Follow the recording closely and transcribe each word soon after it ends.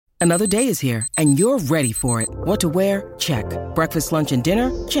Another day is here, and you're ready for it. What to wear? Check. Breakfast, lunch, and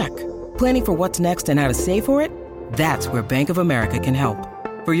dinner? Check. Planning for what's next and how to save for it? That's where Bank of America can help.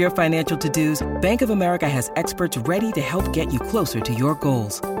 For your financial to-dos, Bank of America has experts ready to help get you closer to your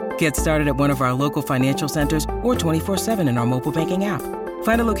goals. Get started at one of our local financial centers or 24/7 in our mobile banking app.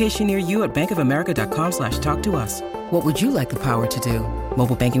 Find a location near you at bankofamerica.com/talktous. What would you like the power to do?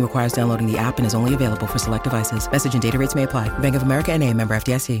 Mobile banking requires downloading the app and is only available for select devices. Message and data rates may apply. Bank of America N.A., member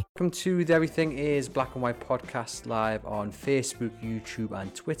FDIC. Welcome to the Everything is Black and White podcast, live on Facebook, YouTube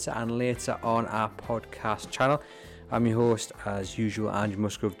and Twitter, and later on our podcast channel. I'm your host, as usual, Andrew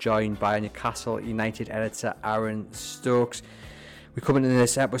Musgrove, joined by Newcastle United editor Aaron Stokes. We're coming into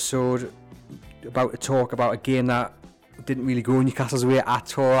this episode about to talk about a game that didn't really go Newcastle's way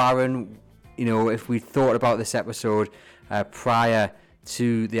at all, Aaron. You know, if we thought about this episode prior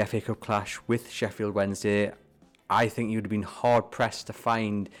to the FA Cup clash with Sheffield Wednesday, I think you'd have been hard-pressed to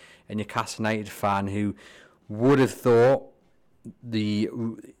find a Newcastle United fan who would have thought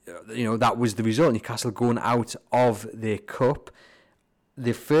that was the result, Newcastle going out of the cup.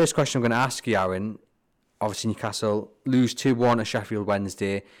 The first question I'm going to ask you, Aaron, obviously Newcastle lose 2-1 at Sheffield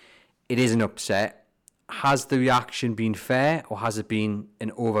Wednesday. It is an upset. Has the reaction been fair, or has it been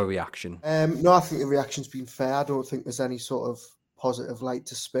an overreaction? No, I think the reaction's been fair. I don't think there's any sort of positive light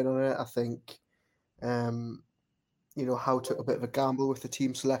to spin on it. I think, Howe took a bit of a gamble with the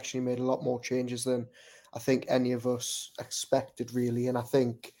team selection. He made a lot more changes than I think any of us expected, really. And I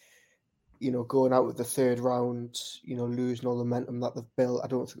think, going out with the third round, losing all the momentum that they've built, I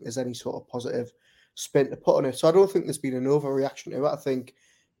don't think there's any sort of positive spin to put on it. So I don't think there's been an overreaction to it. I think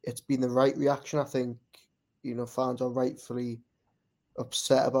it's been the right reaction. I think, fans are rightfully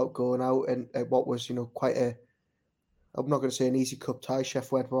upset about going out and what was, quite a, I'm not going to say an easy cup tie.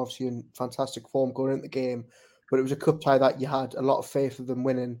 Sheffield were obviously in fantastic form going into the game, but it was a cup tie that you had a lot of faith of them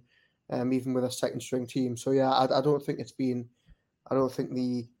winning, even with a second string team. So yeah, I don't think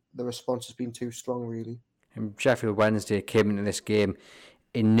the response has been too strong, really. And Sheffield Wednesday came into this game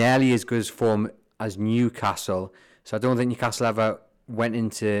in nearly as good form as Newcastle, so I don't think Newcastle ever went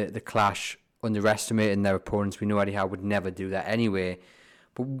into the clash underestimating their opponents. We know Eddie Howe would never do that anyway.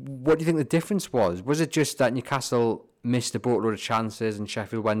 But what do you think the difference was? Was it just that Newcastle missed a boatload of chances and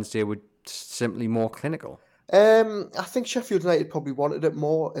Sheffield Wednesday were simply more clinical? I think Sheffield United probably wanted it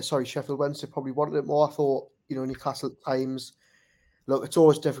more. Sheffield Wednesday probably wanted it more. I thought, Newcastle at times, look, it's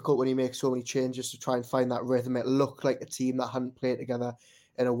always difficult when you make so many changes to try and find that rhythm. It looked like a team that hadn't played together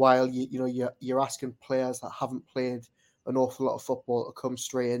in a while. You're asking players that haven't played an awful lot of football to come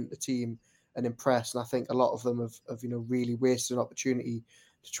straight into the team and impress. And I think a lot of them have really wasted an opportunity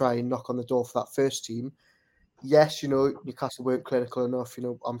to try and knock on the door for that first team. Yes, Newcastle weren't clinical enough.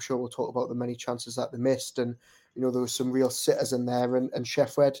 I'm sure we'll talk about the many chances that they missed. And, there was some real sitters in there and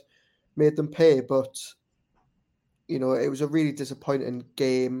Sheffield made them pay. But, it was a really disappointing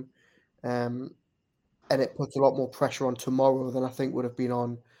game. And it puts a lot more pressure on tomorrow than I think would have been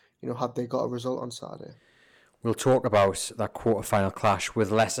on, had they got a result on Saturday. We'll talk about that quarter-final clash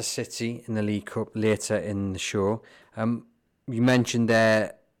with Leicester City in the League Cup later in the show. You mentioned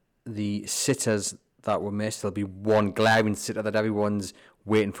there the sitters that were missed. There'll be one glaring sitter that everyone's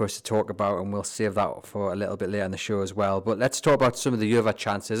waiting for us to talk about, and we'll save that for a little bit later in the show as well. But let's talk about some of the other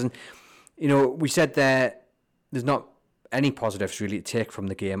chances. And, we said there's not any positives really to take from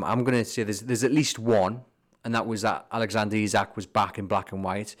the game. I'm going to say there's at least one, and that was that Alexander Isak was back in black and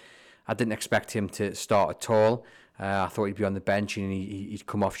white. I didn't expect him to start at all. I thought he'd be on the bench and he'd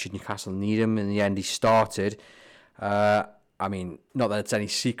come off should Newcastle need him. In the end, he started. Not that it's any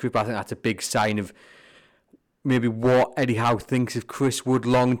secret, but I think that's a big sign of maybe what Eddie Howe thinks of Chris Wood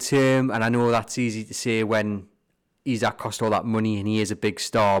long term. And I know that's easy to say when Isak cost all that money and he is a big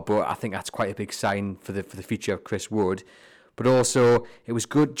star, but I think that's quite a big sign for the future of Chris Wood. But also, it was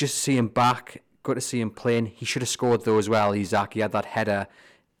good just to see him back. Good to see him playing. He should have scored though as well, Isak. He had that header.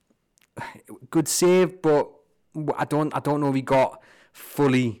 Good save, but I don't know if he got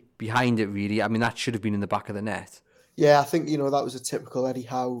fully behind it really. That should have been in the back of the net. Yeah, I think, that was a typical Eddie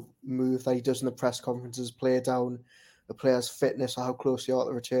Howe move that he does in the press conferences, play down the players' fitness or how close they are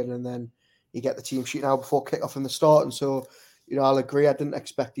to return, and then you get the team sheet now before kick-off in the start. And so, I'll agree. I didn't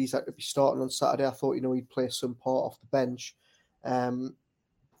expect Isak to be starting on Saturday. I thought, he'd play some part off the bench. And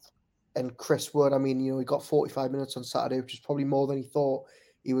Chris Wood, he got 45 minutes on Saturday, which is probably more than he thought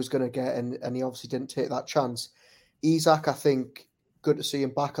he was going to get, and he obviously didn't take that chance. Isak, I think, good to see him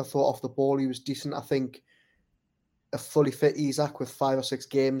back. I thought off the ball he was decent. I think a fully fit Isak with 5 or 6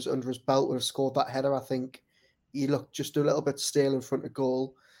 games under his belt would have scored that header. I think he looked just a little bit stale in front of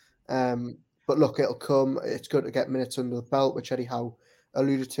goal. But look, it'll come. It's good to get minutes under the belt, which Eddie Howe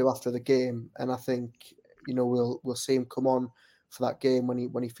alluded to after the game, and I think we'll see him come on for that game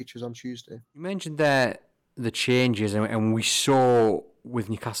when he features on Tuesday. You mentioned there the changes, and we saw with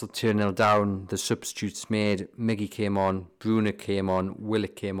Newcastle 2-0 down, the substitutes made. Miggy came on, Bruno came on,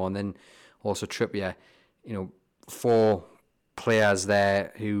 Willock came on, then also Trippier. 4 players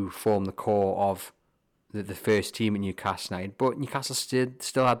there who form the core of the first team at Newcastle United. But Newcastle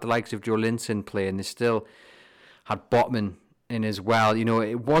still had the likes of Joe Linton playing. They still had Botman in as well.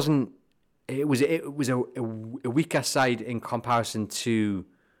 It wasn't. It was a weaker side in comparison to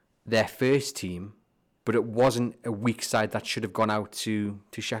their first team, but it wasn't a weak side that should have gone out to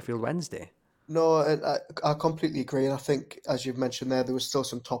Sheffield Wednesday. No, I completely agree. And I think, as you've mentioned there was still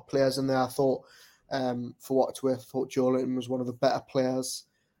some top players in there. I thought, for what it's worth, I thought Joe Linton was one of the better players.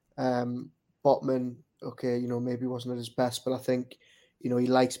 Botman, okay, maybe wasn't at his best, but I think, he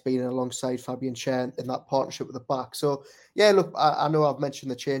likes being alongside Fabian Schär in that partnership with the back. So, yeah, look, I know I've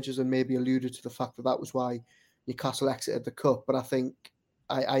mentioned the changes and maybe alluded to the fact that was why Newcastle exited the cup, but I think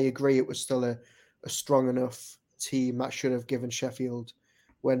I agree it was still a strong enough team that should have given Sheffield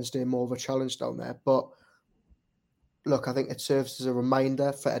Wednesday more of a challenge down there. But look, I think it serves as a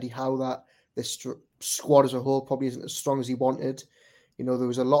reminder for Eddie Howe that this squad as a whole probably isn't as strong as he wanted. There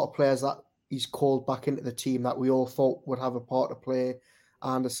was a lot of players that he's called back into the team that we all thought would have a part to play.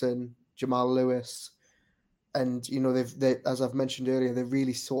 Anderson, Jamal Lewis, and they as I've mentioned earlier, they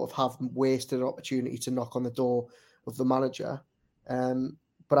really sort of have wasted an opportunity to knock on the door of the manager.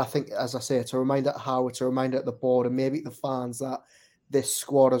 But I think, as I say, it's a reminder at Howe, it's a reminder at the board, and maybe the fans that this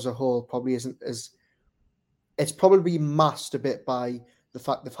squad as a whole probably isn't as. It's probably masked a bit by the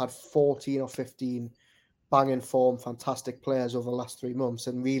fact they've had 14 or 15 banging form, fantastic players over the last 3 months,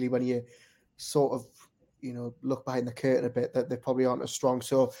 and really when you sort of look behind the curtain a bit, that they probably aren't as strong.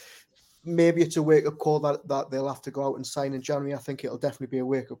 So maybe it's a wake-up call that they'll have to go out and sign in January. I think it'll definitely be a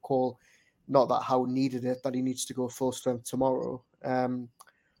wake-up call. Not that Howe needed it, that he needs to go full strength tomorrow.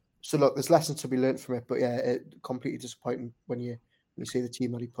 So look, there's lessons to be learned from it, but yeah, it completely disappointing when you see the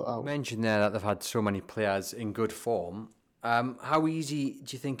team that he put out. You mentioned there that they've had so many players in good form. How easy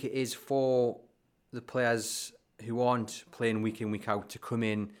do you think it is for the players who aren't playing week in, week out to come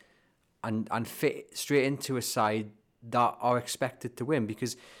in and fit straight into a side that are expected to win?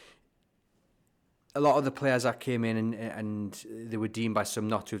 Because a lot of the players that came in and they were deemed by some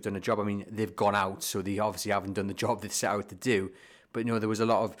not to have done a job. I mean, they've gone out, so they obviously haven't done the job they set out to do. But, there was a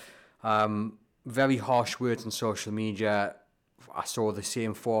lot of very harsh words on social media. I saw the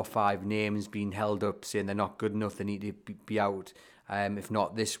same 4 or 5 names being held up saying they're not good enough, they need to be out, if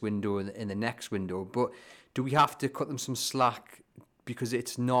not this window, in the next window. But do we have to cut them some slack because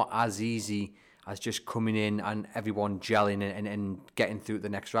it's not as easy as just coming in and everyone gelling and getting through the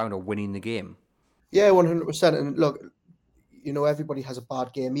next round or winning the game? Yeah, 100%. And look, everybody has a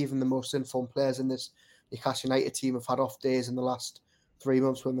bad game. Even the most informed players in this Newcastle United team have had off days in the last 3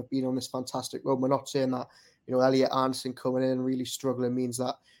 months when they've been on this fantastic run. We're not saying that, Elliot Anderson coming in and really struggling means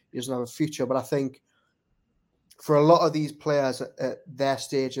that he doesn't have a future. But I think for a lot of these players at their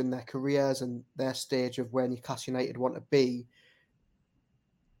stage in their careers and their stage of where Newcastle United want to be,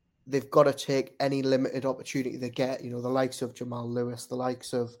 they've got to take any limited opportunity they get. The likes of Jamal Lewis, the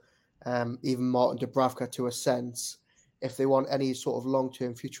likes of even Martin Dubravka, to a sense. If they want any sort of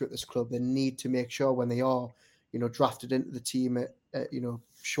long-term future at this club, they need to make sure when they are, drafted into the team at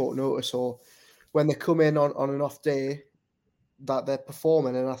short notice, or when they come in on an off day, that they're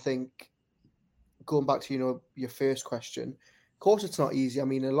performing. And I think, going back to, your first question, of course it's not easy. I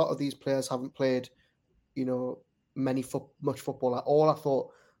mean, a lot of these players haven't played, much football at all. I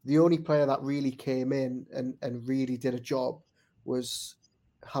thought the only player that really came in and really did a job was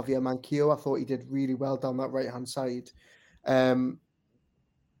Javier Manquillo. I thought he did really well down that right-hand side.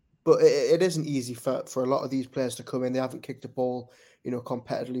 But it isn't easy for a lot of these players to come in. They haven't kicked a ball,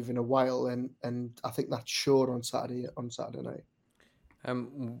 competitively in a while, and I think that showed on Saturday night.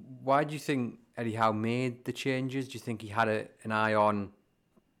 Why do you think Eddie Howe made the changes? Do you think he had an eye on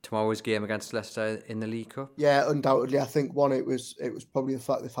tomorrow's game against Leicester in the League Cup? Yeah, undoubtedly. I think it was probably the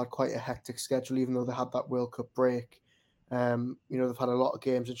fact they've had quite a hectic schedule, even though they had that World Cup break. They've had a lot of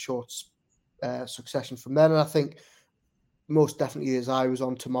games in short succession from then, and I think most definitely his eye was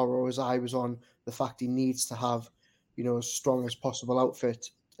on tomorrow. His eye was on the fact he needs to have, as strong as possible outfit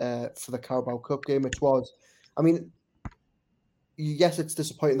for the Carabao Cup game, which was, I mean, yes, it's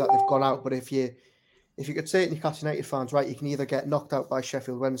disappointing that they've gone out, but if you could say it, Newcastle United fans, right, you can either get knocked out by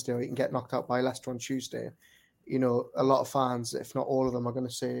Sheffield Wednesday or you can get knocked out by Leicester on Tuesday. A lot of fans, if not all of them, are going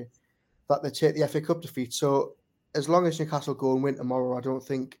to say that they take the FA Cup defeat. So as long as Newcastle go and win tomorrow, I don't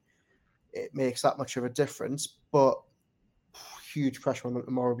think it makes that much of a difference. But huge pressure on them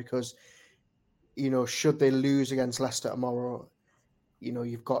tomorrow because, should they lose against Leicester tomorrow,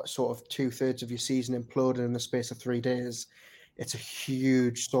 you've got sort of 2/3 of your season imploded in the space of 3 days. It's a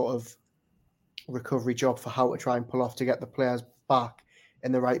huge sort of recovery job for how to try and pull off to get the players back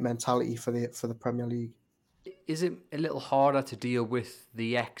in the right mentality for the Premier League. Is it a little harder to deal with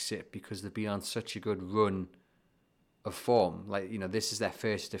the exit because they've been on such a good run of form? Like, this is their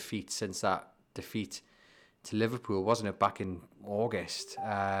first defeat since that defeat to Liverpool, wasn't it, back in August?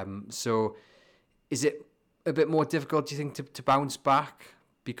 So is it a bit more difficult, do you think, to bounce back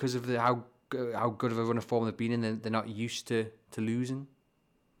because of how good of a run of form they've been in? They're not used to losing?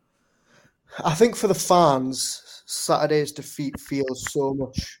 I think for the fans, Saturday's defeat feels so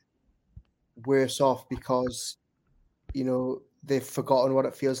much worse off because, they've forgotten what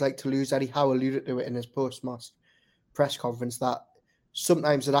it feels like to lose. Eddie Howe alluded to it in his post-match press conference that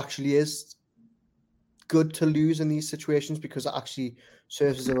sometimes it actually is good to lose in these situations because it actually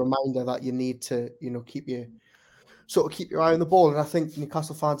serves as a reminder that you need to, keep your eye on the ball. And I think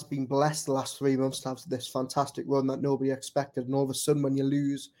Newcastle fans have been blessed the last 3 months to have this fantastic run that nobody expected. And all of a sudden, when you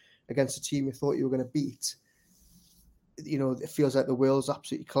lose against a team you thought you were going to beat, it feels like the world's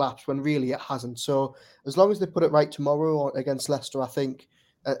absolutely collapsed when really it hasn't. So as long as they put it right tomorrow against Leicester, I think,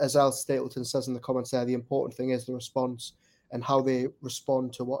 as Al Stapleton says in the comments there, the important thing is the response and how they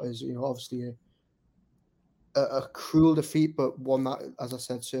respond to what is, obviously a cruel defeat, but one that, as I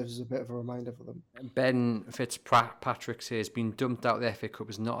said, serves as a bit of a reminder for them. Ben Fitzpatrick says, being dumped out of the FA Cup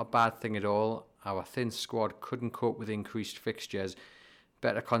is not a bad thing at all. Our thin squad couldn't cope with increased fixtures.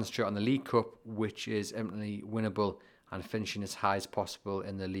 Better concentrate on the League Cup, which is eminently winnable, and finishing as high as possible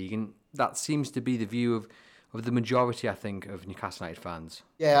in the league. And that seems to be the view of the majority, I think, of Newcastle United fans.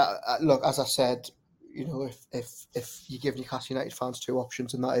 Yeah, look, as I said, if you give Newcastle United fans two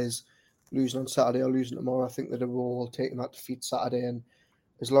options, and that is losing on Saturday or losing tomorrow, I think that they were all taking that defeat Saturday. And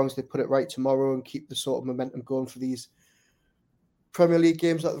as long as they put it right tomorrow and keep the sort of momentum going for these Premier League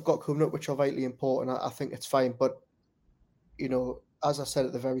games that they've got coming up, which are vitally important, I think it's fine. But, as I said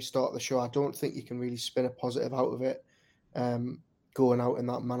at the very start of the show, I don't think you can really spin a positive out of it going out in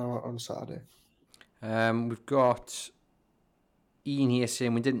that manner on Saturday. We've got Ian here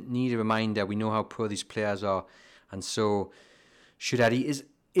saying we didn't need a reminder. We know how poor these players are, and so should Eddie.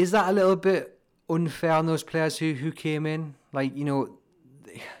 Is that a little bit unfair on those players who came in? Like,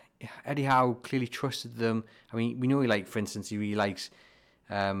 Eddie Howe clearly trusted them. I mean, we know for instance, he really likes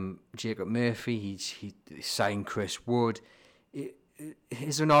Jacob Murphy. He signed Chris Wood.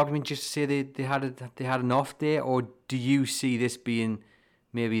 Is there an argument just to say they had an off day, or do you see this being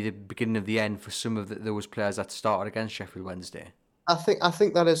maybe the beginning of the end for some of those players that started against Sheffield Wednesday? I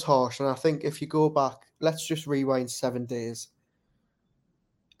think that is harsh, and I think if you go back, let's just rewind 7 days.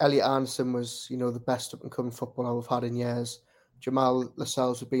 Elliot Anderson was, the best up-and-coming footballer we've had in years. Jamal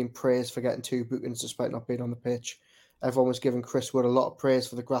Lascelles was being praised for getting 2 bookings despite not being on the pitch. Everyone was giving Chris Wood a lot of praise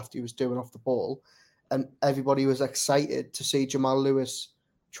for the graft he was doing off the ball. And everybody was excited to see Jamal Lewis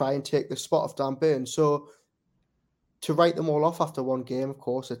try and take the spot of Dan Burn. So to write them all off after one game, of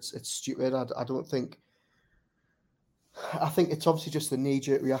course, it's stupid. I think it's obviously just the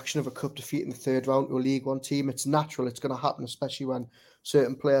knee-jerk reaction of a cup defeat in the third round to a League One team. It's natural. It's going to happen, especially when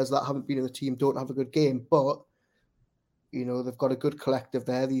certain players that haven't been in the team don't have a good game. But, they've got a good collective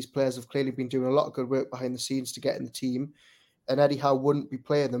there. These players have clearly been doing a lot of good work behind the scenes to get in the team. And Eddie Howe wouldn't be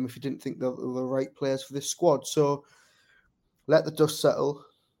playing them if he didn't think they were the right players for this squad. So let the dust settle.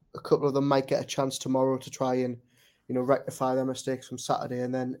 A couple of them might get a chance tomorrow to try and, rectify their mistakes from Saturday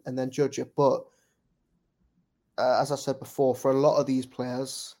and then judge it. But as I said before, for a lot of these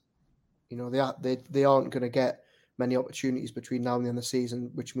players, they aren't going to get many opportunities between now and the end of the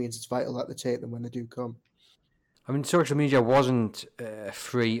season, which means it's vital that they take them when they do come. I mean, social media wasn't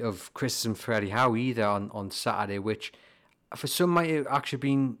free of criticism for Eddie Howe either on Saturday, which for some might have actually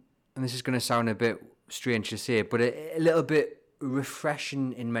been, and this is going to sound a bit strange to say, but a little bit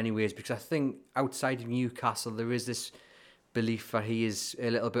refreshing in many ways, because I think outside of Newcastle there is this belief that he is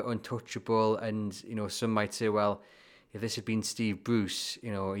a little bit untouchable, and some might say, well, if this had been Steve Bruce,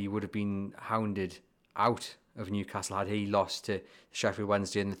 he would have been hounded out of Newcastle had he lost to Sheffield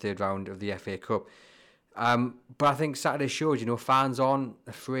Wednesday in the third round of the FA Cup. But I think Saturday showed, fans aren't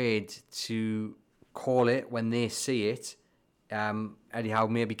afraid to call it when they see it. Eddie Howe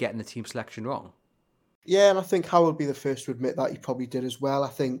may be getting the team selection wrong. Yeah, and I think Howe will be the first to admit that he probably did as well. I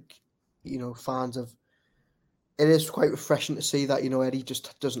think, fans have... It is quite refreshing to see that, Eddie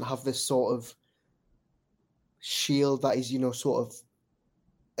just doesn't have this sort of shield that he's, sort of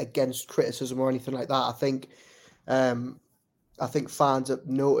against criticism or anything like that. I think fans have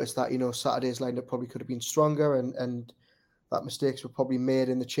noticed that, Saturday's lineup probably could have been stronger, and that mistakes were probably made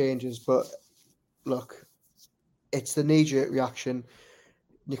in the changes. But look, it's the knee-jerk reaction.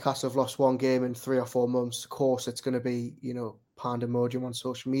 Newcastle have lost one game in 3 or 4 months. Of course, it's going to be, pandemonium on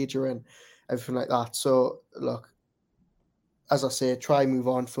social media and everything like that. So, look, as I say, try and move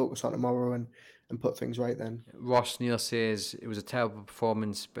on, focus on tomorrow and put things right then. Ross Neal says it was a terrible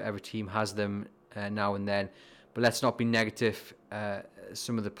performance, but every team has them now and then. But let's not be negative.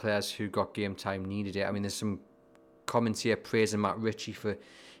 Some of the players who got game time needed it. I mean, there's some comments here praising Matt Ritchie for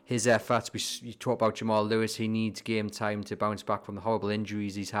his efforts. You talk about Jamal Lewis. He needs game time to bounce back from the horrible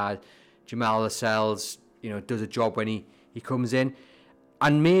injuries he's had. Jamal Lascelles, does a job when he comes in.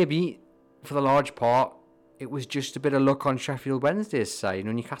 And maybe, for the large part, it was just a bit of luck on Sheffield Wednesday's side.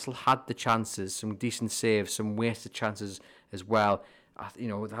 Newcastle had the chances, some decent saves, some wasted chances as well.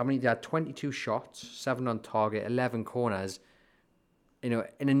 How many? They had 22 shots, 7 on target, 11 corners. In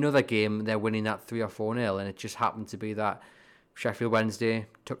another game, they're winning that 3 or 4-0, and it just happened to be that Sheffield Wednesday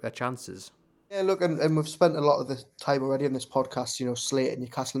took their chances. Yeah, look, and we've spent a lot of the time already in this podcast, slating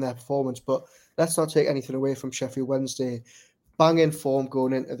Newcastle and their performance, but let's not take anything away from Sheffield Wednesday. Bang in form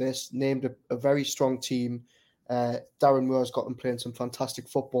going into this, named a very strong team. Darren Moore's got them playing some fantastic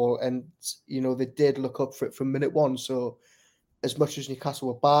football, and they did look up for it from minute one. So as much as Newcastle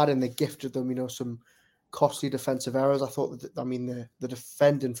were bad and they gifted them, some costly defensive errors, I thought the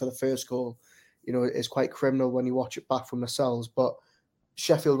defending for the first goal, is quite criminal when you watch it back from themselves. But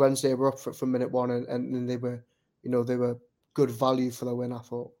Sheffield Wednesday were up for it from minute one, and they were, they were good value for the win, I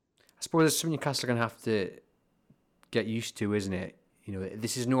thought. I suppose it's something Newcastle are going to have to get used to, isn't it?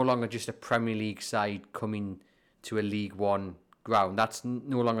 This is no longer just a Premier League side coming to a League One ground. That's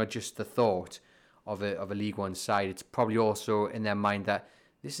no longer just the thought of a League One side. It's probably also in their mind that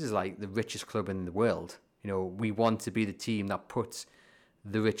this is like the richest club in the world. We want to be the team that puts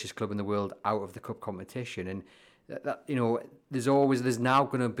the richest club in the world out of the cup competition, and that there's now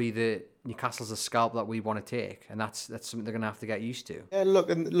going to be the Newcastle's a scalp that we want to take, and that's something they're going to have to get used to. Yeah, look,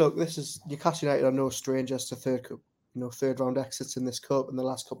 this is Newcastle United are no strangers to third round exits in this cup in the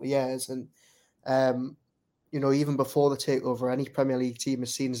last couple of years, and even before the takeover, any Premier League team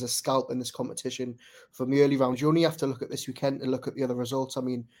is seen as a scalp in this competition from the early rounds. You only have to look at this weekend to look at the other results. I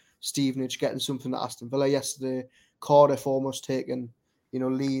mean, Stevenage getting something at Aston Villa yesterday, Cardiff almost taking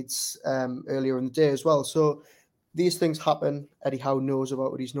Leeds earlier in the day as well. So these things happen. Eddie Howe knows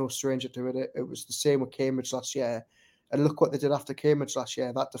about it. He's no stranger to it. It was the same with Cambridge last year. And look what they did after Cambridge last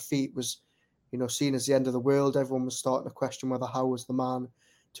year. That defeat was, seen as the end of the world. Everyone was starting to question whether Howe was the man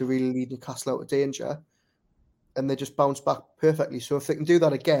to really lead Newcastle out of danger. And they just bounced back perfectly. So if they can do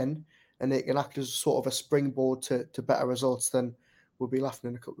that again and they can act as sort of a springboard to better results, then we'll be laughing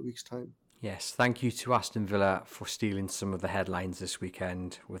in a couple of weeks' time. Yes, thank you to Aston Villa for stealing some of the headlines this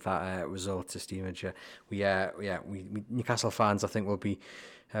weekend with that result to Stevenage. We Newcastle fans, I think, will be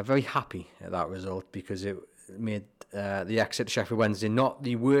very happy at that result because it made the exit to Sheffield Wednesday not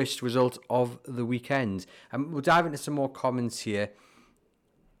the worst result of the weekend. We'll dive into some more comments here.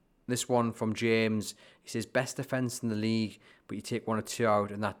 This one from James. He says, best defence in the league, but you take 1 or 2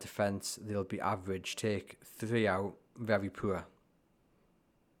 out in that defence, they'll be average. Take 3 out, very poor.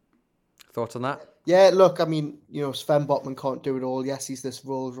 Thoughts on that? Yeah, look, I mean, Sven Botman can't do it all. Yes, he's this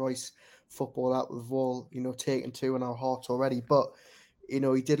Rolls Royce footballer that we've all, taken to in our hearts already. But, he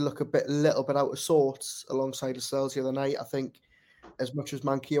did look a little bit out of sorts alongside Lascelles the other night. I think as much as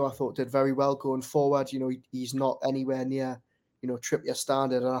Manquillo, I thought, did very well going forward. He's not anywhere near, Trippier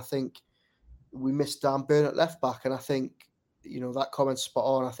standard. And I think we missed Dan Burn at left back. And I think, that comment's spot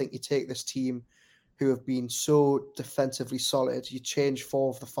on. I think you take this team who have been so defensively solid, you change 4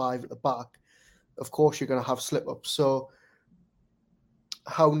 of the 5 at the back, of course you're going to have slip-ups. So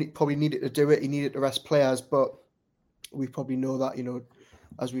Howe probably needed to do it. He needed to rest players, but we probably know that,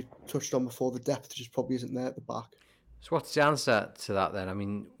 as we touched on before, the depth just probably isn't there at the back. So what's the answer to that then? I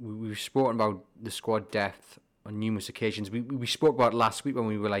mean, we've spoken about the squad depth on numerous occasions. We spoke about it last week when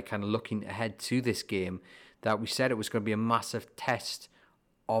we were kind of looking ahead to this game, that we said it was going to be a massive test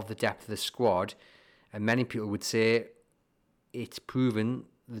of the depth of the squad. And many people would say it's proven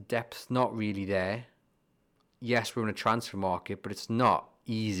the depth's not really there. Yes, we're in a transfer market, but it's not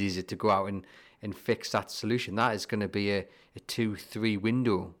easy, is it, to go out and fix that solution? That is going to be a 2-3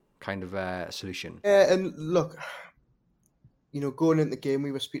 window kind of solution. Yeah, and look, going into the game,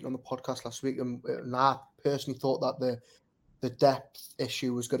 we were speaking on the podcast last week, and I personally thought that the depth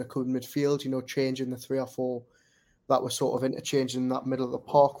issue was going to come in midfield, changing the 3 or 4 that were sort of interchanging that middle of the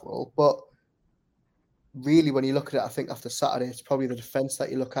park role. But really, when you look at it, I think after Saturday, it's probably the defence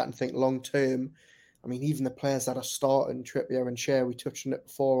that you look at and think long term. I mean, even the players that are starting, Trippier and Shea, we touched on it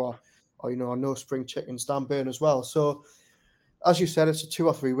before, are no spring chickens, Dan Burn as well. So as you said, it's a 2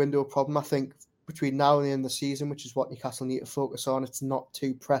 or 3 window problem. I think between now and the end of the season, which is what Newcastle need to focus on, it's not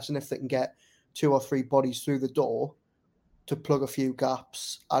too pressing if they can get 2 or 3 bodies through the door to plug a few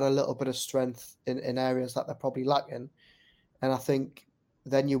gaps, add a little bit of strength in areas that they're probably lacking. And I think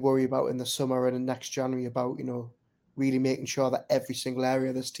then you worry about in the summer and in next January about, really making sure that every single area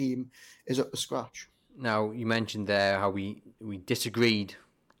of this team is up to scratch. Now, you mentioned there how we disagreed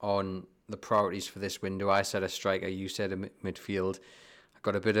on the priorities for this window. I said a striker, you said a midfield. I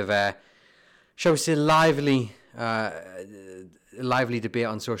got a bit of a, shall we say, lively debate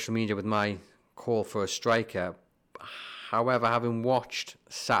on social media with my call for a striker. However, having watched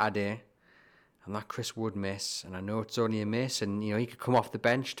Saturday and that Chris Wood miss, and I know it's only a miss, and he could come off the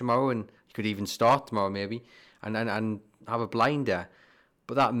bench tomorrow, and he could even start tomorrow maybe, and have a blinder.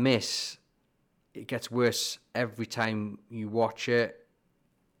 But that miss, it gets worse every time you watch it.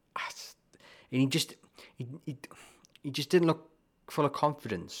 And he just didn't look full of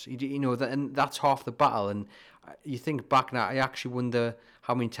confidence. And that's half the battle. And you think back now, I actually wonder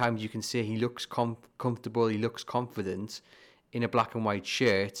how many times you can say he looks comfortable, he looks confident in a black and white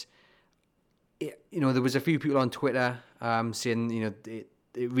shirt. There was a few people on Twitter saying, it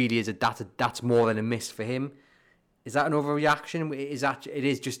really is that's more than a miss for him. Is that an overreaction? It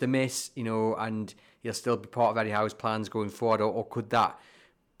is just a miss, and he'll still be part of Eddie Howe's plans going forward, or could that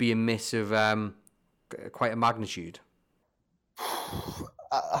be a miss of quite a magnitude?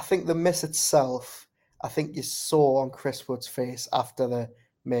 I think the miss itself, I think you saw on Chris Wood's face after the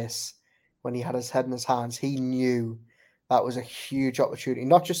miss, when he had his head in his hands, he knew that was a huge opportunity,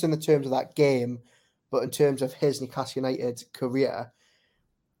 not just in the terms of that game, but in terms of his Newcastle United career.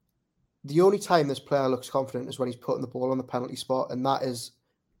 The only time this player looks confident is when he's putting the ball on the penalty spot, and that is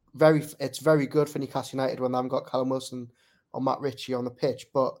it's very good for Newcastle United when they've got Callum Wilson or Matt Ritchie on the pitch.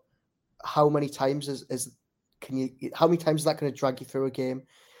 But how many times is that going to drag you through a game?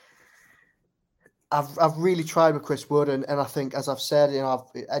 I've really tried with Chris Wood, and I think, as I've said,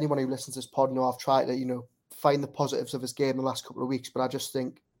 anyone who listens to this pod I've tried to find the positives of his game the last couple of weeks, but I just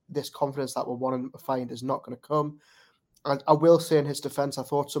think this confidence that we're wanting to find is not going to come. And I will say, in his defence, I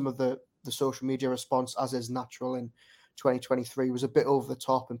thought some of the social media response, as is natural in 2023, was a bit over the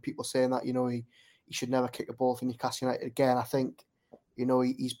top, and people saying that he should never kick a ball for Newcastle United again. I think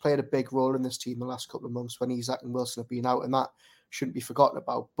he's played a big role in this team the last couple of months when Isak and Wilson have been out, and that shouldn't be forgotten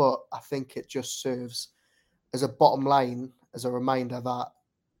about. But I think it just serves as a bottom line, as a reminder that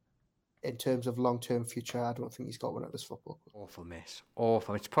in terms of long-term future, I don't think he's got one at this football club. Awful miss,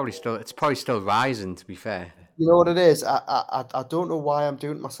 awful. It's probably still rising, to be fair. You know what it is? I don't know why I'm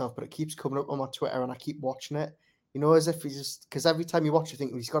doing it myself, but it keeps coming up on my Twitter, and I keep watching it. As if because every time you watch, you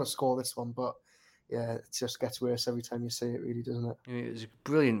think he's got to score this one, but yeah, it just gets worse every time you see it, really, doesn't it? It was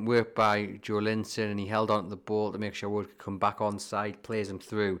brilliant work by Joe Linton, and he held on to the ball to make sure Wood could come back on side, plays him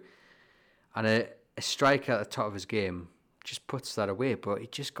through, and a striker at the top of his game just puts that away, but he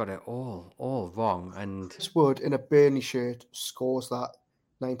just got it all wrong. And Chris Wood in a Burnley shirt scores that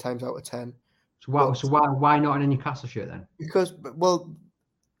 9 times out of 10. So why not in a Newcastle shirt then? Because, well,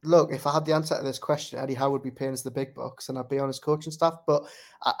 look, if I had the answer to this question, Eddie Howe would be paying us the big bucks, and I'd be on his coaching staff. But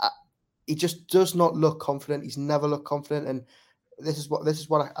he just does not look confident. He's never looked confident, and this is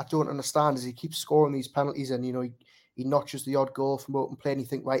what I don't understand: is he keeps scoring these penalties, and he notches the odd goal from open play, and you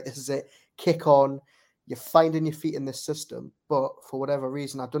think, right, this is it, kick on. You're finding your feet in this system, but for whatever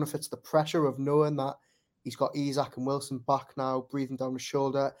reason, I don't know if it's the pressure of knowing that he's got Isak and Wilson back now, breathing down his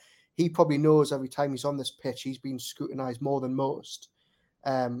shoulder. He probably knows every time he's on this pitch, he's been scrutinised more than most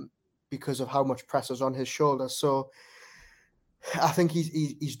because of how much pressure's on his shoulders. So I think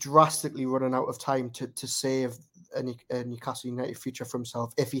he's drastically running out of time to save a Newcastle United future for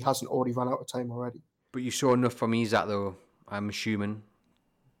himself, if he hasn't already run out of time already. But you saw enough from Isak, though, I'm assuming,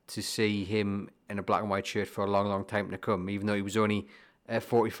 to see him in a black and white shirt for a long, long time to come, even though he was only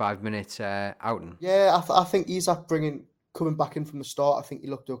 45 minutes outing. Yeah, I think Isak coming back in from the start, I think he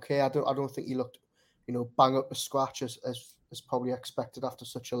looked okay. I don't think he looked, bang up the scratch as probably expected after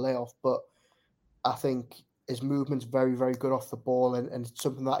such a layoff. But I think his movement's very, very good off the ball, and it's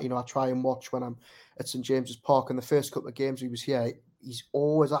something that I try and watch when I'm at St James's Park. In the first couple of games he was here, he's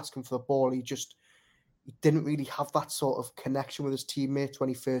always asking for the ball. He didn't really have that sort of connection with his teammates when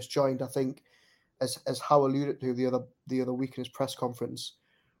he first joined. I think, as Howe alluded to the other week in his press conference,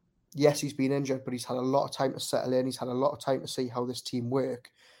 yes, he's been injured, but he's had a lot of time to settle in. He's had a lot of time to see how this team work,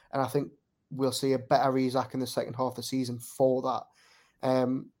 and I think we'll see a better Isak in the second half of the season for that.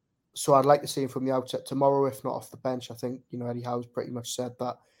 So I'd like to see him from the outset tomorrow, if not off the bench. I think Eddie Howe's pretty much said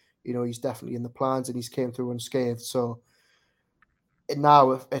that he's definitely in the plans, and he's came through unscathed. So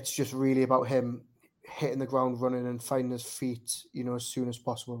now it's just really about him hitting the ground running and finding his feet, as soon as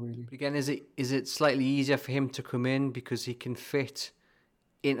possible, really. But again, is it slightly easier for him to come in because he can fit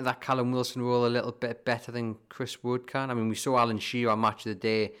into that Callum Wilson role a little bit better than Chris Wood can? I mean, we saw Alan Shearer on Match of the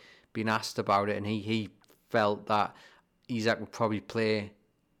Day being asked about it, and he felt that Isak would probably play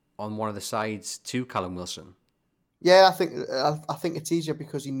on one of the sides to Callum Wilson. Yeah, I think it's easier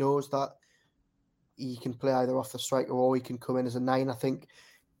because he knows that he can play either off the striker or he can come in as a 9. I think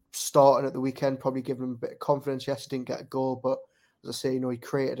starting at the weekend probably giving him a bit of confidence. Yes, he didn't get a goal, but as I say, he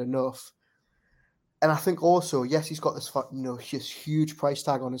created enough. And I think also, yes, he's got this, this huge price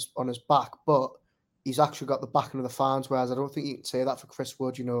tag on his back, but he's actually got the backing of the fans. Whereas I don't think you can say that for Chris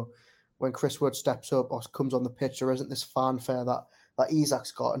Wood. When Chris Wood steps up or comes on the pitch, there isn't this fanfare that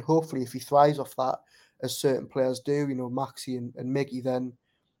Isak's got. And hopefully, if he thrives off that, as certain players do, Maxi and Miggy, then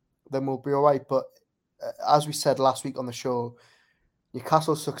we'll be all right. But as we said last week on the show,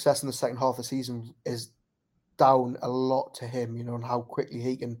 Newcastle's success in the second half of the season is down a lot to him, and how quickly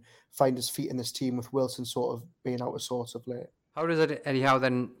he can find his feet in this team with Wilson sort of being out of sorts of late. How does Eddie Howe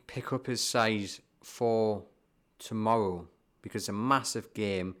then pick up his side for tomorrow? Because it's a massive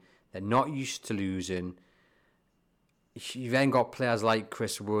game. They're not used to losing. You've then got players like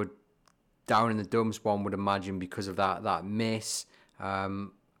Chris Wood down in the dumps, one would imagine, because of that miss.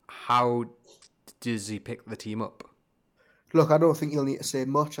 How does he pick the team up? Look, I don't think you'll need to say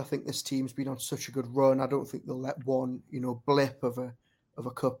much. I think this team's been on such a good run. I don't think they'll let one, blip of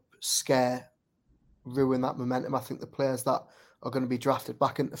a cup scare ruin that momentum. I think the players that are going to be drafted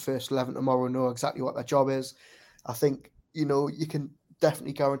back into the first 11 tomorrow know exactly what their job is. I think, you can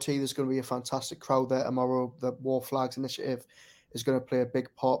definitely guarantee there's going to be a fantastic crowd there tomorrow. The War Flags Initiative is going to play a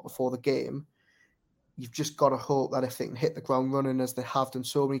big part before the game. You've just got to hope that if they can hit the ground running as they have done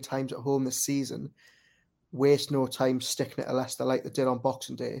so many times at home this season, waste no time sticking it to Leicester like they did on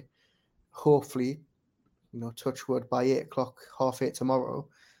Boxing Day. Hopefully, touch wood, by 8 o'clock, 8:30 tomorrow,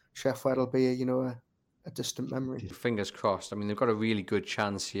 Sheffield will be, a distant memory. Fingers crossed. I mean, they've got a really good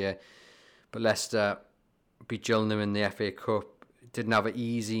chance here, but Leicester beat Gillingham in the FA Cup. Didn't have it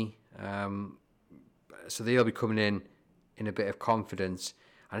easy, so they'll be coming in a bit of confidence,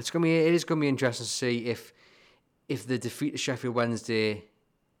 and it is going to be interesting to see if the defeat to Sheffield Wednesday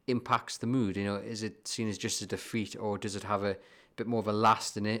impacts the mood. Is it seen as just a defeat, or does it have a bit more of a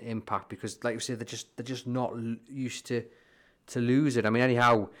lasting impact? Because, like we said, they're just not used to lose it. I mean,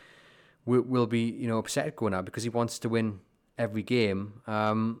 anyhow, we'll be upset going out because he wants to win every game,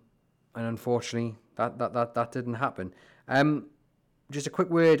 and unfortunately that didn't happen. Just a quick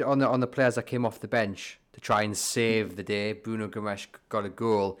word on the players that came off the bench to try and save the day. Bruno Gomes got a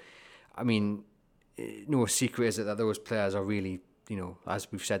goal. I mean, no secret is it that those players are really,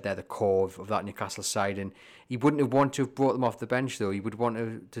 as we've said, they're the core of that Newcastle side, and he wouldn't have wanted to have brought them off the bench, though. He would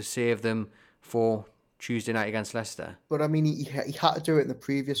want to save them for Tuesday night against Leicester. But I mean, he had to do it in the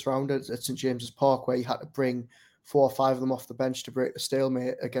previous round at St James's Park, where he had to bring 4 or 5 of them off the bench to break the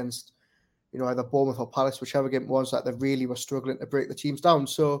stalemate against, either Bournemouth or Palace, whichever game it was that they really were struggling to break the teams down.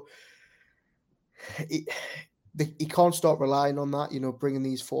 So he can't stop relying on that, bringing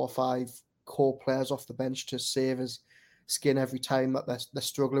these 4 or 5 core players off the bench to save his skin every time that they're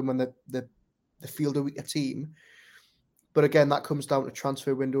struggling when they field a weaker team. But again, that comes down to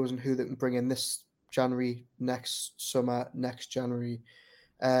transfer windows and who they can bring in this January, next summer, next January.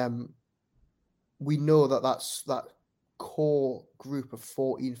 We know that core group of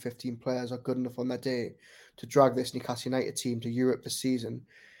 14, 15 players are good enough on their day to drag this Newcastle United team to Europe this season.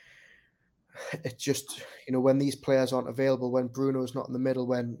 It's just, when these players aren't available, when Bruno's not in the middle,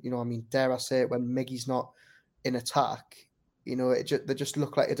 when, dare I say it, when Miggy's not in attack, they just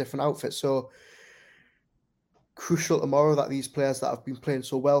look like a different outfit. So crucial tomorrow that these players that have been playing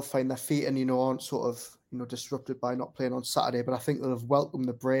so well find their feet and, aren't sort of, disrupted by not playing on Saturday. But I think they'll have welcomed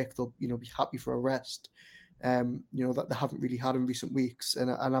the break. They'll, be happy for a rest, that they haven't really had in recent weeks. And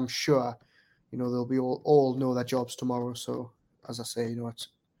I'm sure, they'll be all know their jobs tomorrow. So as I say, it's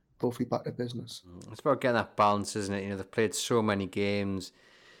hopefully back to business. It's about getting that balance, isn't it? They've played so many games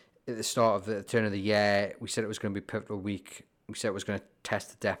at the start of the turn of the year. We said it was going to be a pivotal week. We said it was going to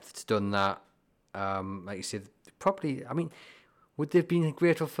test the depth. It's done that. Like you said, probably, I mean, would they have been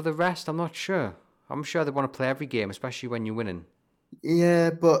grateful for the rest? I'm not sure. I'm sure they want to play every game, especially when you're winning.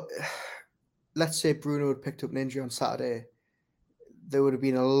 Yeah, but let's say Bruno had picked up an injury on Saturday. There would have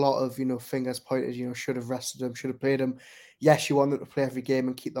been a lot of, fingers pointed, should have rested him, should have played him. Yes, you want them to play every game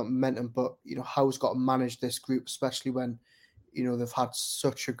and keep that momentum, but, Howe's got to manage this group, especially when, they've had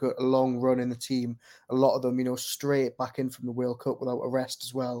such a long run in the team. A lot of them, straight back in from the World Cup without a rest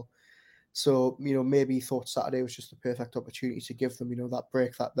as well. So, maybe he thought Saturday was just the perfect opportunity to give them, that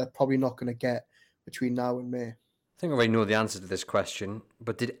break that they're probably not going to get between now and May. I think I already know the answer to this question,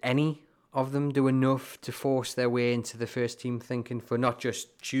 but did any of them do enough to force their way into the first team thinking for not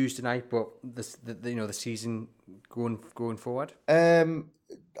just Tuesday night, but the season going forward?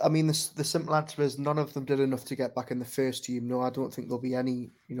 I mean, the simple answer is none of them did enough to get back in the first team. No, I don't think there'll be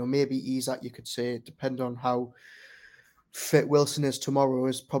any. Maybe Isak, you could say, depending on how fit Wilson is tomorrow,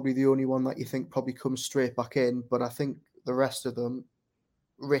 is probably the only one that you think probably comes straight back in. But I think the rest of them,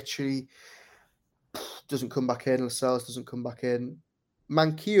 Ritchie doesn't come back in, Lascelles doesn't come back in.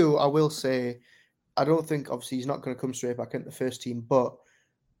 Manquillo, I will say, I don't think, obviously, he's not going to come straight back into the first team, but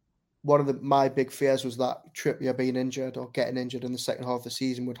one of my big fears was that Trippier being injured or getting injured in the second half of the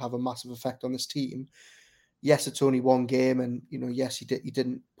season would have a massive effect on this team. Yes, it's only one game, and yes, he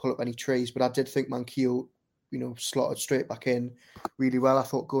didn't pull up any trees, but I did think Manquillo, slotted straight back in really well. I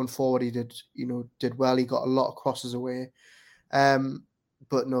thought going forward he did well. He got a lot of crosses away.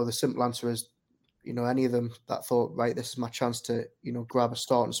 But no, the simple answer is, any of them that thought, right, this is my chance to, grab a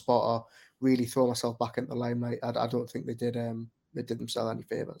starting spot or really throw myself back into the limelight, I don't think they did themselves any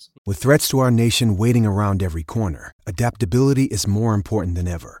favours. With threats to our nation waiting around every corner, adaptability is more important than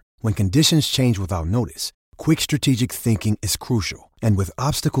ever. When conditions change without notice, quick strategic thinking is crucial. And with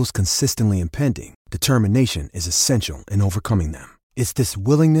obstacles consistently impending, determination is essential in overcoming them. It's this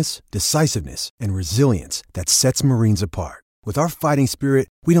willingness, decisiveness, and resilience that sets Marines apart. With our fighting spirit,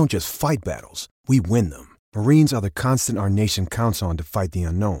 we don't just fight battles, we win them. Marines are the constant our nation counts on to fight the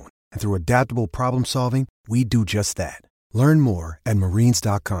unknown. And through adaptable problem solving, we do just that. Learn more at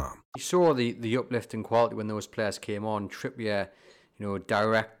marines.com. You saw the uplift in quality when those players came on. Trippier,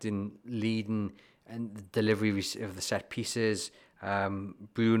 directing, leading, and the delivery of the set pieces.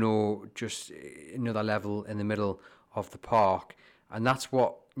 Bruno just another level in the middle of the park. And that's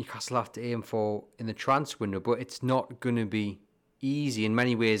what Newcastle have to aim for in the transfer window. But it's not going to be easy. In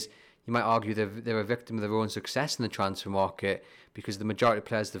many ways, you might argue they're a victim of their own success in the transfer market, because the majority of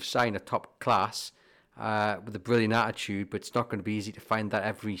players they've signed are top class with a brilliant attitude, but it's not going to be easy to find that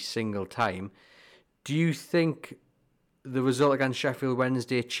every single time. Do you think the result against Sheffield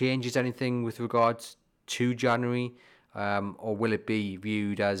Wednesday changes anything with regards to January, or will it be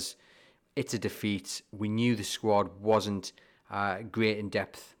viewed as it's a defeat? We knew the squad wasn't great in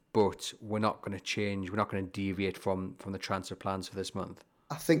depth, but we're not going to change. We're not going to deviate from the transfer plans for this month.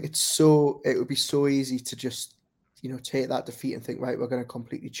 I think it would be so easy to just, take that defeat and think, right, we're going to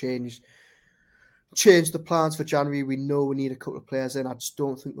completely change the plans for January. We know we need a couple of players in. I just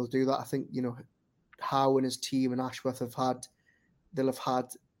don't think they'll do that. I think, Howe and his team and Ashworth they'll have had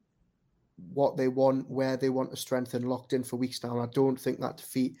what they want, where they want to strengthen locked in for weeks now. And I don't think that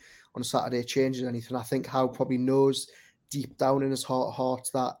defeat on Saturday changes anything. I think Howe probably knows deep down in his heart of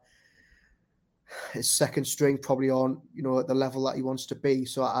hearts that his second string probably aren't, at the level that he wants to be.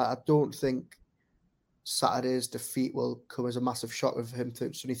 So I don't think Saturday's defeat will come as a massive shock of him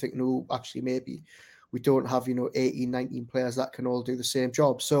to suddenly think, no, actually, maybe we don't have, 18, 19 players that can all do the same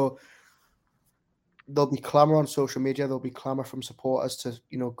job. So there'll be clamour on social media. There'll be clamour from supporters to,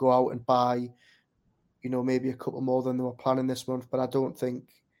 go out and buy, maybe a couple more than they were planning this month. But I don't think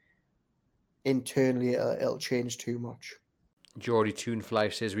internally it'll change too much. Geordie Tune for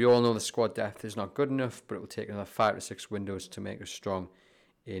Life says, we all know the squad depth is not good enough, but it will take another 5 to 6 windows to make us strong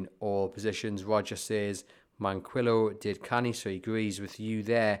in all positions. Roger says, Manquillo did canny, so he agrees with you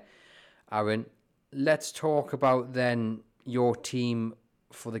there, Aaron. Let's talk about then your team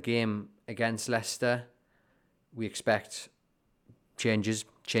for the game against Leicester. We expect changes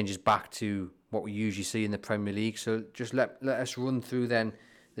back to what we usually see in the Premier League. So just let us run through then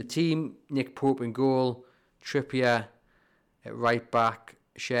the team. Nick Pope in goal, Trippier at right back,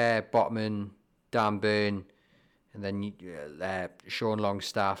 Cher, Botman, Dan Burn, and then Sean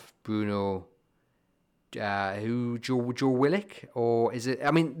Longstaff, Bruno, Joe Willock, or is it?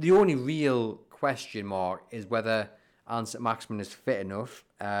 I mean, the only real question mark is whether St. Maximin is fit enough,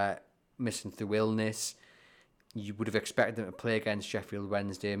 missing through illness. You would have expected him to play against Sheffield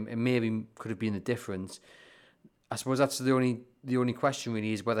Wednesday, and maybe could have been the difference. I suppose that's the only question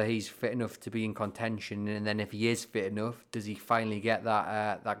really, is whether he's fit enough to be in contention, and then if he is fit enough, does he finally get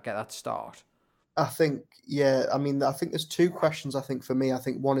that start? I think, yeah. I mean, I think there's two questions. I think for me, I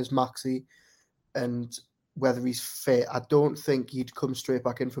think one is Maxi and whether he's fit. I don't think he'd come straight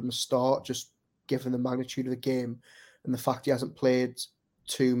back in from the start, just given the magnitude of the game and the fact he hasn't played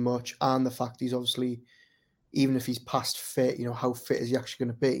too much, and the fact he's obviously, even if he's past fit, how fit is he actually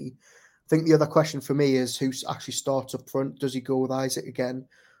going to be? I think the other question for me is who actually starts up front. Does he go with Isak again?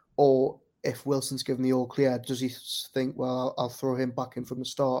 Or if Wilson's given the all clear, does he think, well, I'll throw him back in from the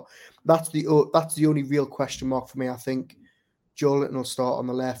start? That's the only real question mark for me. I think Joelinton will start on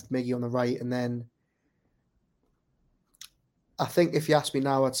the left, Miggy on the right, and then I think if you ask me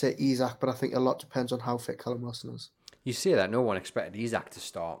now, I'd say Isak, but I think a lot depends on how fit Callum Wilson is. You see that no one expected Isak to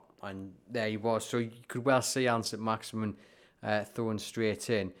start, and there he was. So you could well see Ant Maximin throwing straight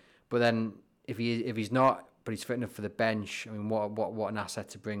in. But then if he's not, but he's fit enough for the bench, I mean, what an asset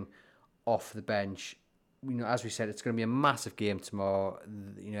to bring off the bench. You know, as we said, it's going to be a massive game tomorrow.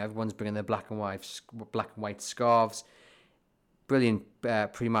 You know, everyone's bringing their black and white scarves. Brilliant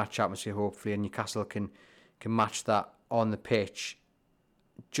pre-match atmosphere, hopefully, and Newcastle can match that on the pitch.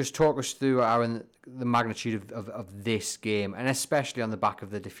 Just talk us through, Aaron, the magnitude of this game, and especially on the back of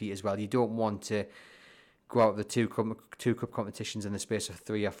the defeat as well. You don't want to go out of the two cup competitions in the space of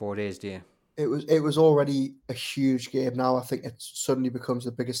 3 or 4 days, do you? It was already a huge game. Now I think it suddenly becomes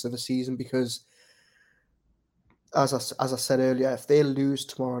the biggest of the season because, as I said earlier, if they lose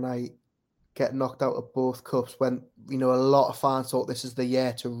tomorrow night, get knocked out of both cups, when a lot of fans thought this is the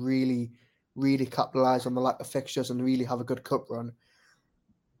year to really, really capitalise on the lack of fixtures and really have a good cup run,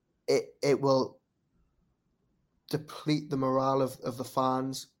 it will deplete the morale of the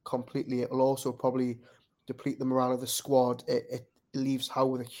fans completely. It will also probably deplete the morale of the squad. It leaves Howe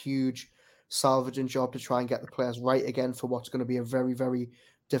with a huge salvaging job to try and get the players right again for what's going to be a very, very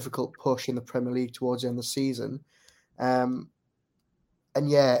difficult push in the Premier League towards the end of the season. And I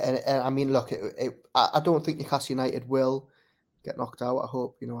mean, look, I don't think Newcastle United will get knocked out. I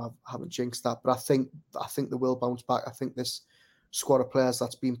hope, I haven't jinxed that, but I think they will bounce back. I think this squad of players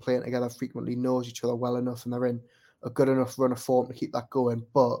that's been playing together frequently knows each other well enough, and they're in a good enough run of form to keep that going.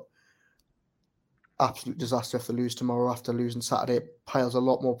 But absolute disaster if they lose tomorrow after losing Saturday. It piles a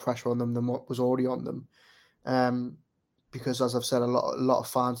lot more pressure on them than what was already on them. Because, as I've said, a lot of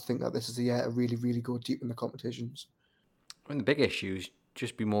fans think that this is the year to really, really go deep in the competitions. I mean, the big issue is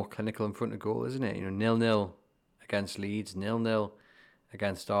just be more clinical in front of goal, isn't it? 0-0 against Leeds, 0-0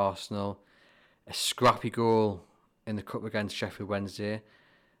 against Arsenal, a scrappy goal in the cup against Sheffield Wednesday.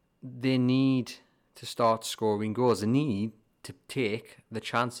 They need to start scoring goals. They need to take the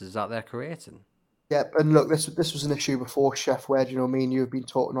chances that they're creating. Yeah, and look, this was an issue before, Chef, where me and you have been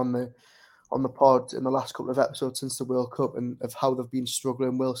talking on the pod in the last couple of episodes since the World Cup, and of how they've been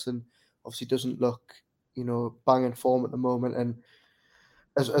struggling. Wilson obviously doesn't look, banging form at the moment, and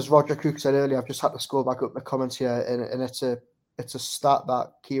as Roger Cook said earlier, I've just had to scroll back up the comments here, and it's a stat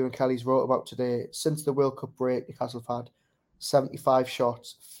that Kieran Kelly's wrote about today. Since the World Cup break, Newcastle have had 75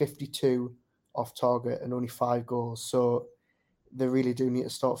 shots, 52 off target, and only 5 goals. So they really do need to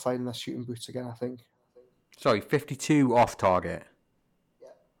start finding their shooting boots again, I think. Sorry, 52 off target. Yeah.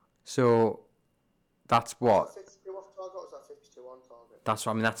 So that's what? Is that 52 off target, or is that 52 on target? That's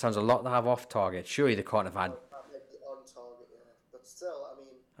what I mean. That sounds a lot to have off target. Surely they can't have had. On target, yeah. But still,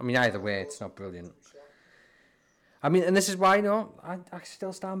 I mean, either way, it's not brilliant. I mean, and this is why, I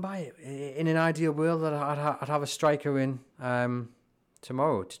still stand by it. In an ideal world, that I'd have a striker in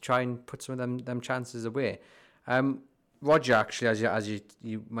tomorrow to try and put some of them chances away. Roger, actually, as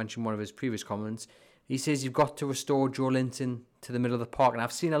you mentioned one of his previous comments, he says you've got to restore Joelinton to the middle of the park. And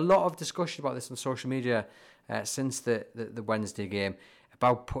I've seen a lot of discussion about this on social media since the Wednesday game,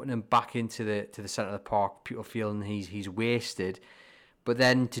 about putting him back into the centre of the park. People feeling he's wasted. But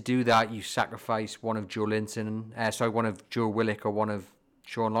then to do that, you sacrifice one of one of Joe Willock or one of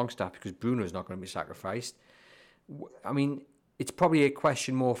Sean Longstaff, because Bruno's not going to be sacrificed. I mean, it's probably a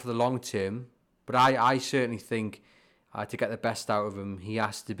question more for the long term, but I certainly think to get the best out of him, he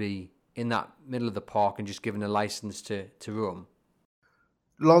has to be in that middle of the park and just given a license to roam.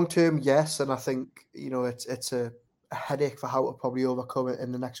 Long term, yes, and I think it's a headache for how to probably overcome it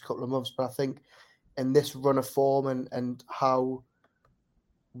in the next couple of months. But I think in this run of form and how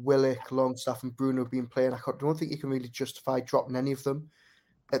Willock, Longstaff, and Bruno have been playing, I don't think you can really justify dropping any of them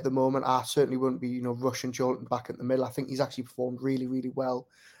at the moment. I certainly wouldn't be rushing Joelinton back in the middle. I think he's actually performed really, really well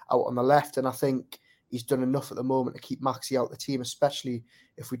out on the left, and I think he's done enough at the moment to keep Maxi out the team, especially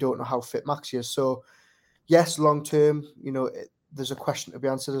if we don't know how fit Maxi is. So, yes, long term, there's a question to be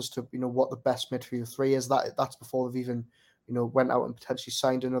answered as to what the best midfield three is. That's before they've even went out and potentially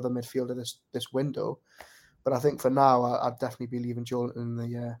signed another midfielder this window. But I think for now, I'd definitely be leaving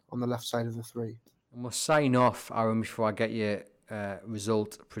Joelinton on the left side of the three. And we'll sign off, Aaron, before I get your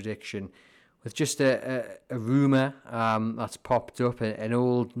result prediction, with just a rumour that's popped up, an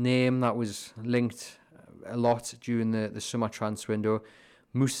old name that was linked a lot during the summer transfer window,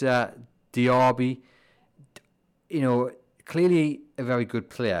 Moussa Diaby. Clearly a very good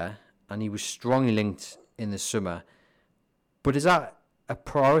player, and he was strongly linked in the summer. But is that a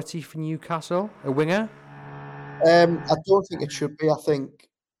priority for Newcastle, a winger? I don't think it should be. I think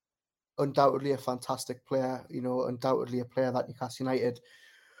undoubtedly a fantastic player, undoubtedly a player that Newcastle United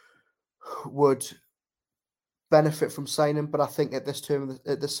would benefit from signing, but I think at this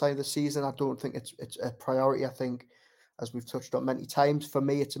side of the season, I don't think it's a priority. I think, as we've touched on many times, for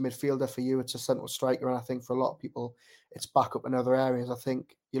me, it's a midfielder. For you, it's a central striker, and I think for a lot of people, it's backup in other areas. I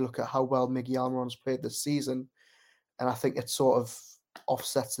think you look at how well Miggy Almiron's played this season, and I think it sort of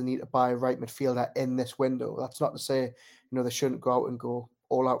offsets the need to buy a right midfielder in this window. That's not to say, they shouldn't go out and go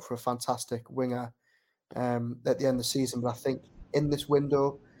all out for a fantastic winger at the end of the season, but I think in this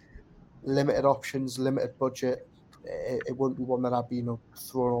window, limited options, limited budget, it wouldn't be one that I'd be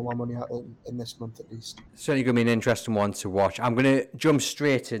throwing all my money at in this month at least. Certainly going to be an interesting one to watch. I'm going to jump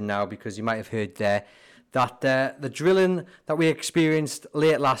straight in now because you might have heard there that the drilling that we experienced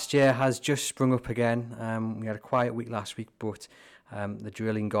late last year has just sprung up again. We had a quiet week last week, but the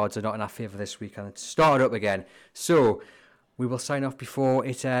drilling gods are not in our favour this week, and it's started up again. So we will sign off before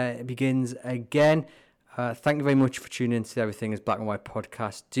it begins again. Thank you very much for tuning in to Everything is Black and White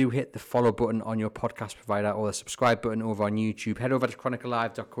podcast. Do hit the follow button on your podcast provider or the subscribe button over on YouTube. Head over to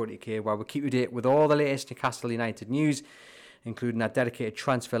chroniclelive.co.uk where we'll keep you up to date with all the latest Newcastle United news, including our dedicated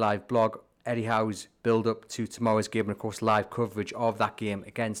Transfer Live blog, Eddie Howe's build-up to tomorrow's game, and of course live coverage of that game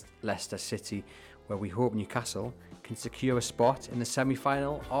against Leicester City, where we hope Newcastle can secure a spot in the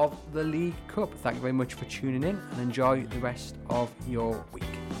semi-final of the League Cup. Thank you very much for tuning in and enjoy the rest of your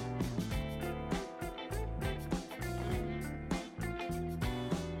week.